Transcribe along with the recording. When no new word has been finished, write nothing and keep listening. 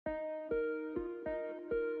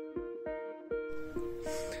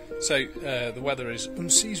So the weather is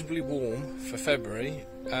unseasonably warm for February,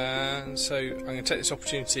 and so I'm going to take this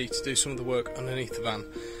opportunity to do some of the work underneath the van.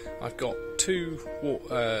 I've got two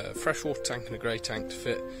freshwater tank and a grey tank to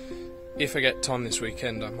fit. If I get time this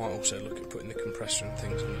weekend, I might also look at putting the compressor and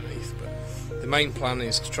things underneath, but the main plan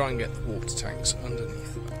is to try and get the water tanks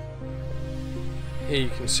underneath the van. Here you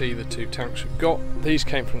can see the two tanks we've got. These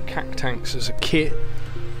came from CAK Tanks as a kit.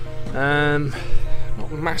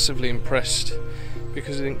 Not massively impressed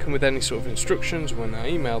because it didn't come with any sort of instructions. When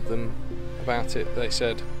I emailed them about it, they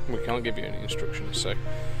said we can't give you any instructions, so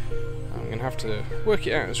I'm going to have to work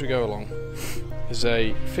it out as we go along. There's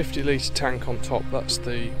a 50 litre tank on top, that's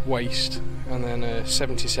the waste, and then a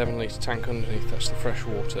 77 litre tank underneath, that's the fresh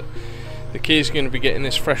water. The key is going to be getting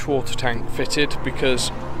this fresh water tank fitted because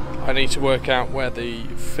I need to work out where the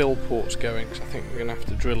fill port's going, because I think we're going to have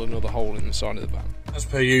to drill another hole in the side of the van. As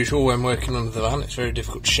per usual, when working under the van, it's very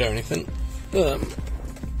difficult to show anything.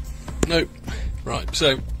 Nope. Right,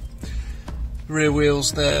 so rear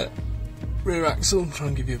wheels there, rear axle, try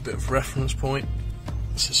and give you a bit of reference point,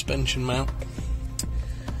 suspension mount.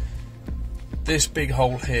 This big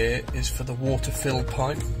hole here is for the water fill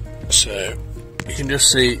pipe, so you can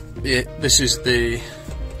just see this is the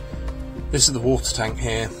water tank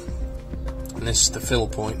here, and this is the fill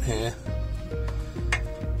point here.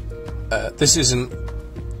 This isn't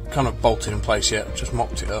kind of bolted in place yet, just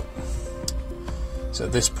mocked it up. So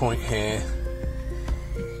at this point here,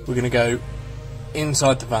 we're going to go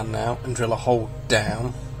inside the van now and drill a hole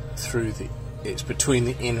down through it's between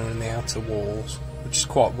the inner and the outer walls, which is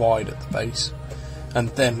quite wide at the base, and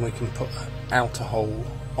then we can put an outer hole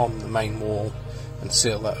on the main wall and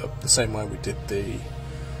seal that up the same way we did the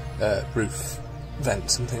roof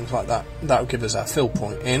vents and things like that. That will give us our fill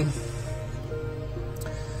point in,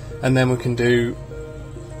 and then we can do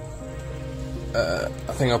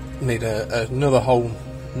I think I'll need another hole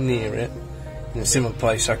near it in a similar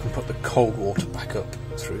place so I can put the cold water back up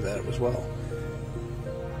through there as well.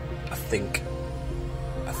 I think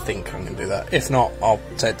I'm going to do that. If not, I'll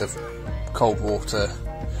take the cold water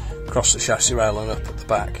across the chassis rail and up at the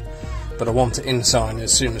back, but I want it inside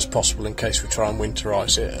as soon as possible in case we try and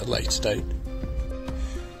winterise it at a later date.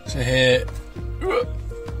 So here,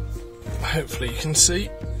 hopefully you can see,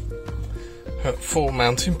 I've got 4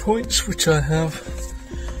 mounting points which I have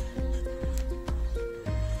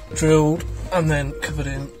drilled and then covered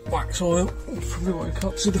in wax oil. That's probably what I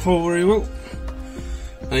can't see the hole very well.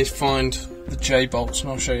 I need to find the J bolts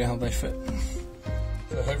and I'll show you how they fit.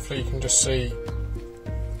 So hopefully you can just see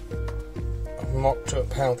I've mocked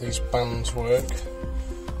up how these bands work.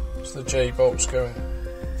 So the J bolts going.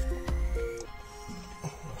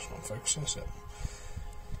 Oh, that's not focusing, is it?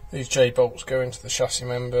 These J bolts go into the chassis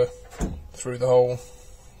member through the hole,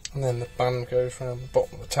 and then the band goes around the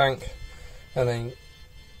bottom of the tank, and then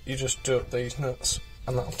you just do up these nuts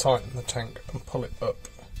and that'll tighten the tank and pull it up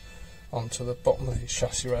onto the bottom of these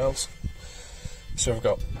chassis rails. So we've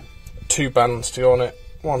got 2 bands to go on it,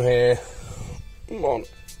 one here, one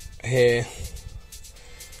here.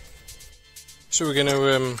 So we're going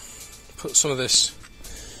to put some of this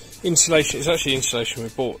insulation, it's actually insulation we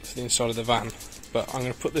bought for the inside of the van, but I'm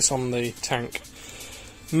going to put this on the tank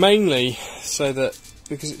mainly so that,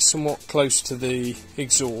 because it's somewhat close to the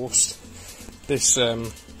exhaust, this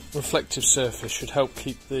reflective surface should help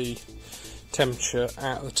keep the temperature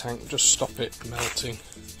out of the tank, just stop it melting.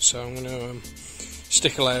 So I'm going to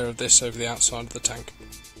stick a layer of this over the outside of the tank.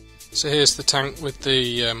 So here's the tank with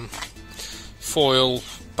the foil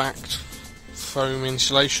backed foam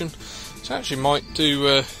insulation. So it actually might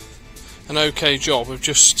do an okay job of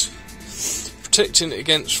just protecting it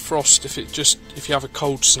against frost if you have a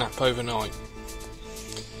cold snap overnight.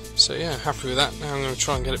 So yeah, happy with that. Now I'm going to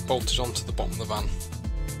try and get it bolted onto the bottom of the van.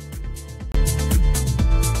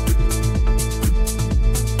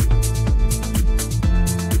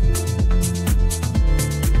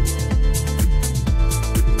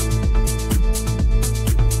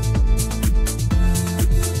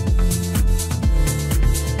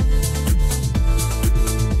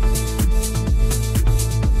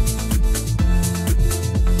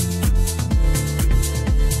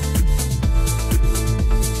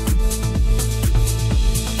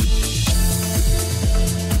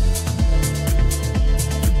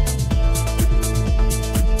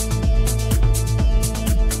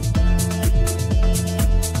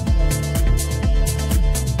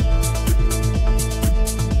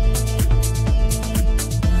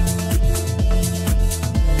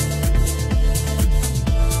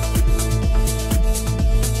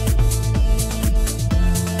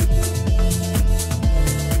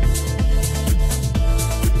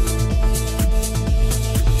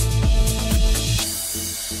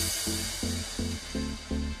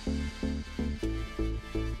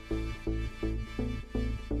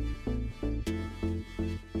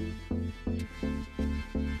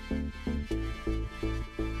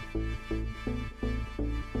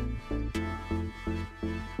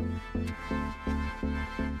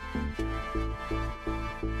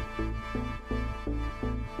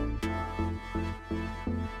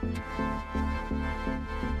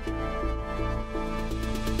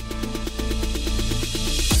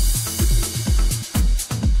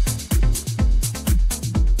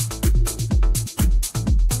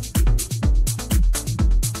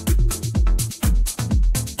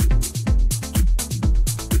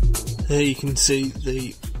 Here you can see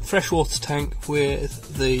the freshwater tank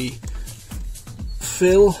with the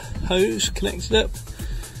fill hose connected up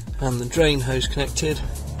and the drain hose connected.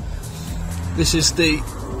 This is the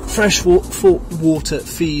fresh water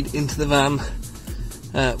feed into the van,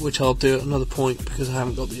 which I'll do at another point because I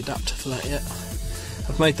haven't got the adapter for that yet.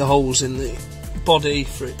 I've made the holes in the body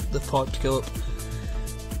for the pipe to go up,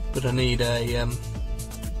 but I need a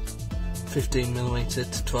 15mm to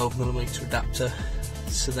 12mm adapter,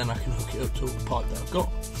 so then I can hook it up to the pipe that I've got.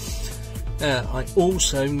 I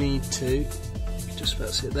also need to, you can just about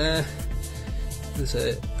see it there, there's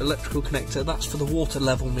an electrical connector, that's for the water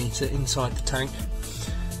level meter inside the tank,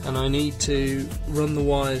 and I need to run the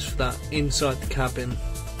wires for that inside the cabin.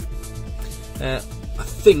 I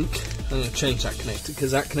think I'm going to change that connector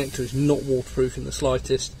because that connector is not waterproof in the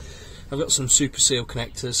slightest. I've got some super seal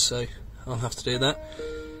connectors, so I'll have to do that,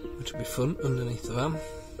 which will be fun underneath the van,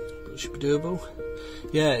 but it should be doable.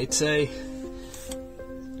 Yeah, it's a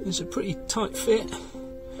pretty tight fit,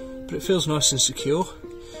 but it feels nice and secure,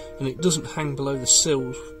 and it doesn't hang below the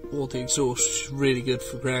sills or the exhaust, which is really good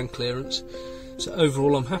for ground clearance. So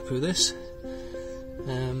overall I'm happy with this.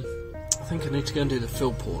 I think I need to go and do the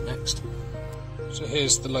fill port next. So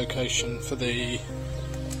here's the location for the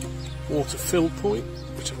water fill point,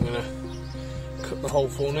 which I'm going to cut the hole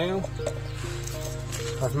for now.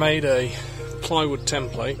 I've made a plywood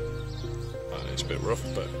template, it's a bit rough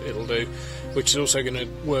but it'll do, which is also going to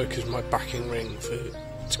work as my backing ring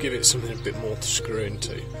to give it something a bit more to screw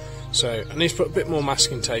into. So I need to put a bit more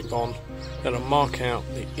masking tape on, then I'll mark out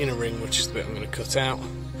the inner ring, which is the bit I'm going to cut out,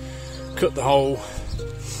 cut the hole,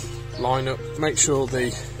 line up, make sure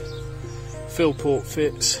the fill port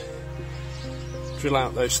fits, drill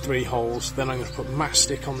out those 3 holes, then I'm going to put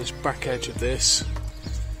mastic on this back edge of this,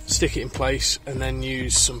 stick it in place, and then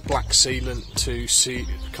use some black sealant to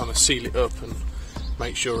kind of seal it up and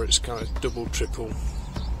make sure it's kind of double, triple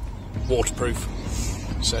waterproof.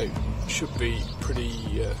 So should be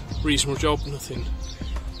pretty reasonable job, nothing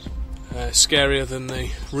scarier than the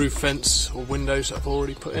roof vents or windows that I've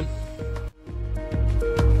already put in.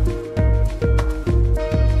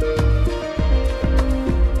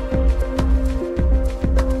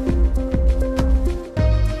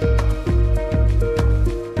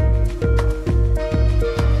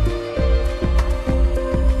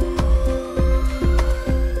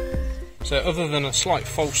 So other than a slight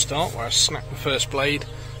false start where I snapped the first blade,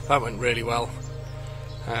 that went really well,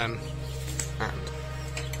 and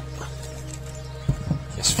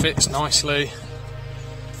this fits nicely.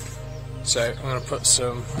 So I'm going to put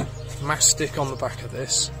some mastic on the back of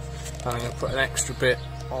this, and I'm going to put an extra bit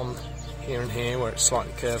on here and here where it's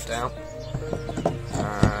slightly curved out,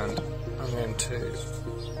 and I'm going to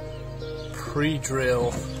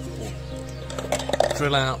pre-drill,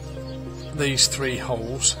 drill out these 3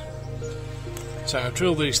 holes. So I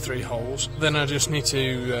drill these 3 holes, then I just need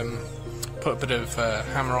to put a bit of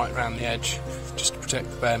hammerite around the edge just to protect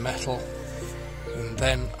the bare metal, and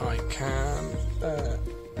then I can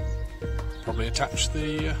probably attach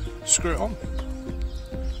the screw it on.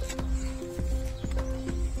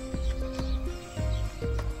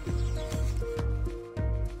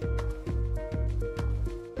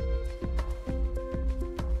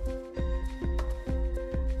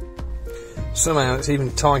 Somehow it's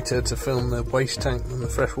even tighter to film the waste tank than the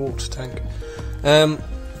freshwater tank.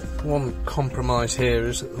 One compromise here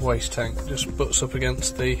is that the waste tank just butts up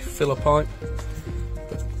against the filler pipe,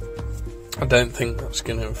 but I don't think that's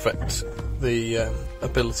going to affect the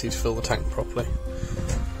ability to fill the tank properly.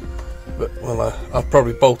 But well, I'll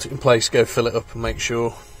probably bolt it in place, go fill it up and make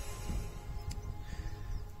sure.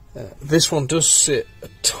 This one does sit a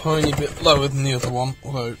tiny bit lower than the other one,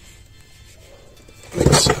 although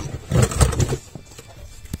it's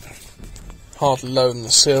hardly lower than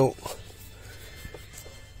the sill,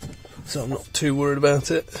 so I'm not too worried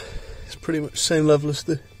about it. It's pretty much the same level as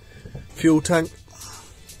the fuel tank.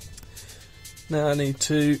 Now I need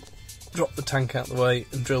to drop the tank out the way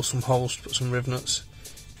and drill some holes to put some rivnuts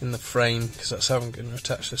in the frame, because that's how I'm going to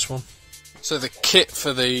attach this one. So the kit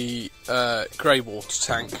for the grey water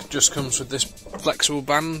tank just comes with this flexible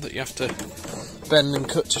band that you have to bend and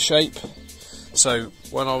cut to shape. So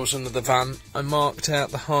when I was under the van, I marked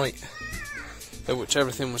out the height at which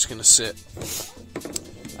everything was going to sit,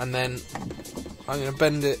 and then I'm going to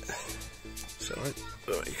bend it. Sorry,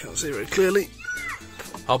 you can't see very clearly.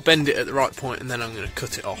 I'll bend it at the right point and then I'm going to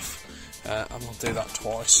cut it off, and I'll do that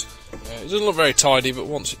twice. It doesn't look very tidy, but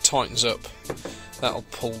once it tightens up, that'll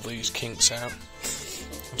pull these kinks out.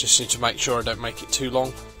 I just need to make sure I don't make it too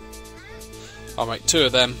long. I'll make 2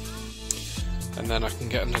 of them, and then I can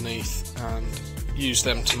get underneath and use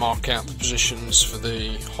them to mark out the positions for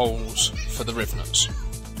the holes for the rivnets.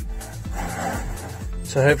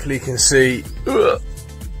 So hopefully you can see the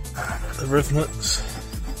rivnets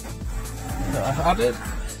that I've added.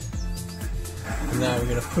 And now we're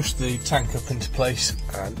going to push the tank up into place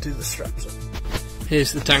and do the straps up.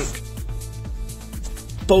 Here's the tank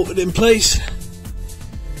bolted in place.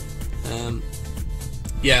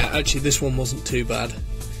 Yeah, actually this one wasn't too bad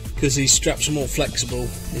because these straps are more flexible.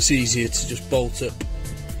 It's easier to just bolt up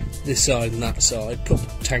this side and that side, put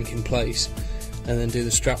the tank in place and then do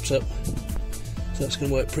the straps up. So that's going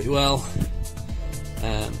to work pretty well.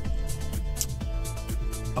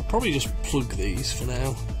 I'll probably just plug these for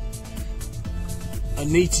now. I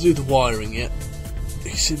need to do the wiring yet.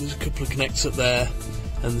 You can see there's a couple of connectors up there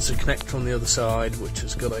and there's a connector on the other side which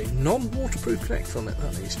has got a non-waterproof connector on it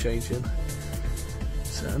that needs changing.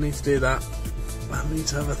 So I need to do that. I need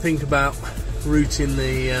to have a think about routing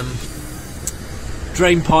the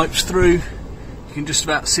drain pipes through. You can just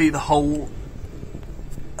about see the hole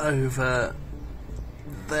over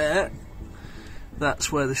there.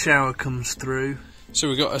 That's where the shower comes through. So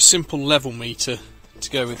we've got a simple level meter to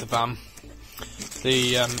go with the van.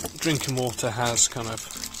 The drinking water has kind of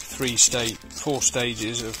 4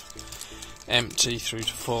 stages of empty through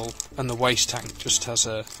to full, and the waste tank just has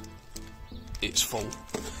its full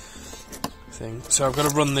thing. So I've got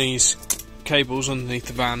to run these cables underneath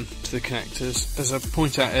the van to the connectors. As I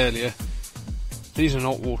pointed out earlier, these are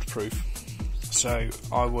not waterproof, so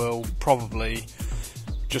I will probably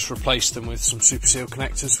just replace them with some super seal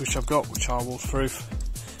connectors which I've got, which are waterproof.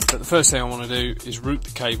 But the first thing I want to do is route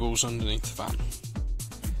the cables underneath the van.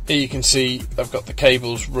 Here you can see I've got the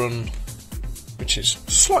cables run, which is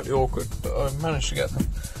slightly awkward, but I managed to get them,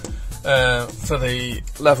 for the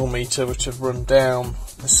level meter, which have run down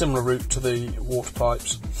a similar route to the water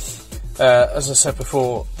pipes. As I said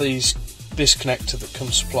before, this connector that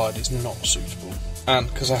comes supplied is not suitable, and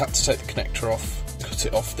because I had to take the connector off, cut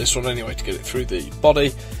it off this one anyway to get it through the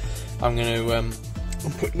body, I'm going to I'm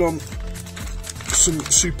putting on some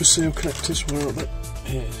super seal connectors. Where are they?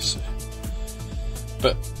 Here. So.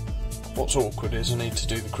 But what's awkward is I need to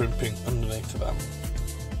do the crimping underneath the van.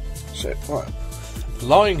 So, right,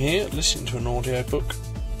 lying here listening to an audio book,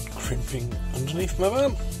 crimping underneath my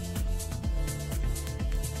van.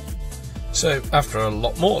 So after a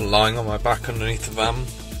lot more lying on my back underneath the van,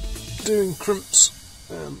 doing crimps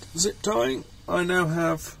and zip tying, I now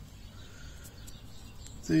have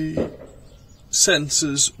the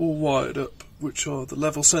sensors all wired up, which are the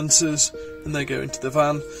level sensors, and they go into the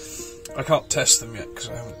van. I can't test them yet because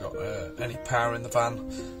I haven't got any power in the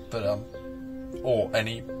van, but or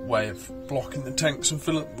any way of blocking the tanks and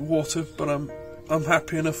filling up with water. But I'm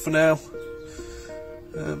happy enough for now,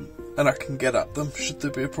 and I can get at them should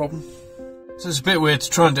there be a problem. So it's a bit weird to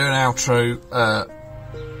try and do an outro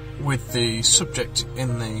with the subject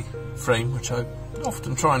in the frame, which I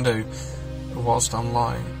often try and do whilst I'm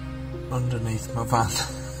lying underneath my van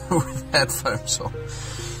with headphones on.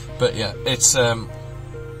 But yeah, it's a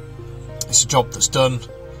job that's done.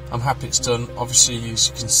 I'm happy it's done. Obviously, as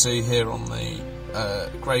you can see here on the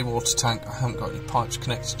grey water tank, I haven't got any pipes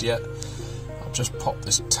connected yet. I'll just pop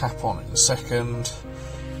this tap on in a second.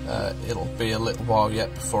 It'll be a little while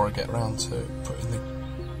yet before I get around to putting the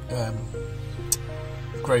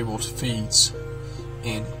grey water feeds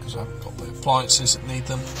in, because I haven't got the appliances that need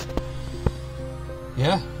them.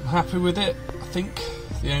 Yeah, I'm happy with it. I think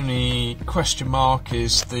the only question mark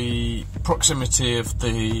is the proximity of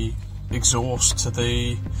the exhaust to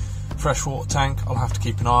the freshwater tank. I'll have to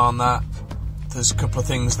keep an eye on that. There's a couple of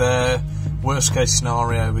things there. Worst case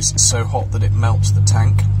scenario is it's so hot that it melts the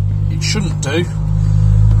tank. It shouldn't do.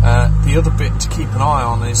 The other bit to keep an eye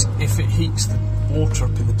on is if it heats the water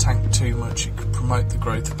up in the tank too much, it could promote the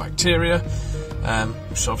growth of bacteria,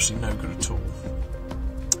 which is obviously no good at all.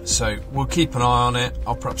 So we'll keep an eye on it.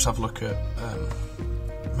 I'll perhaps have a look at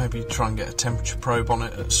maybe try and get a temperature probe on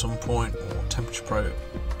it at some point, or temperature probe,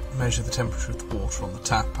 measure the temperature of the water on the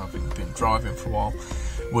tap, having been driving for a while.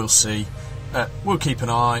 We'll see. We'll keep an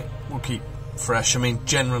eye, we'll keep fresh. I mean,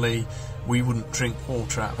 generally we wouldn't drink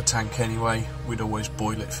water out of a tank anyway. We'd always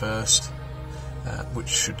boil it first, which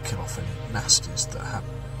should kill off any nasties that have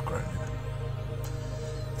grown in it.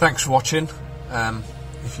 Thanks for watching.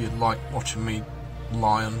 If you like watching me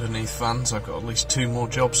lie underneath vans, I've got at least 2 more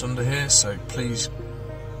jobs under here, so please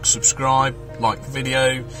subscribe, like the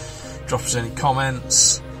video, drop us any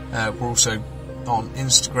comments. We're also on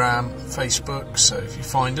Instagram, Facebook, so if you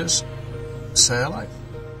find us, say hello.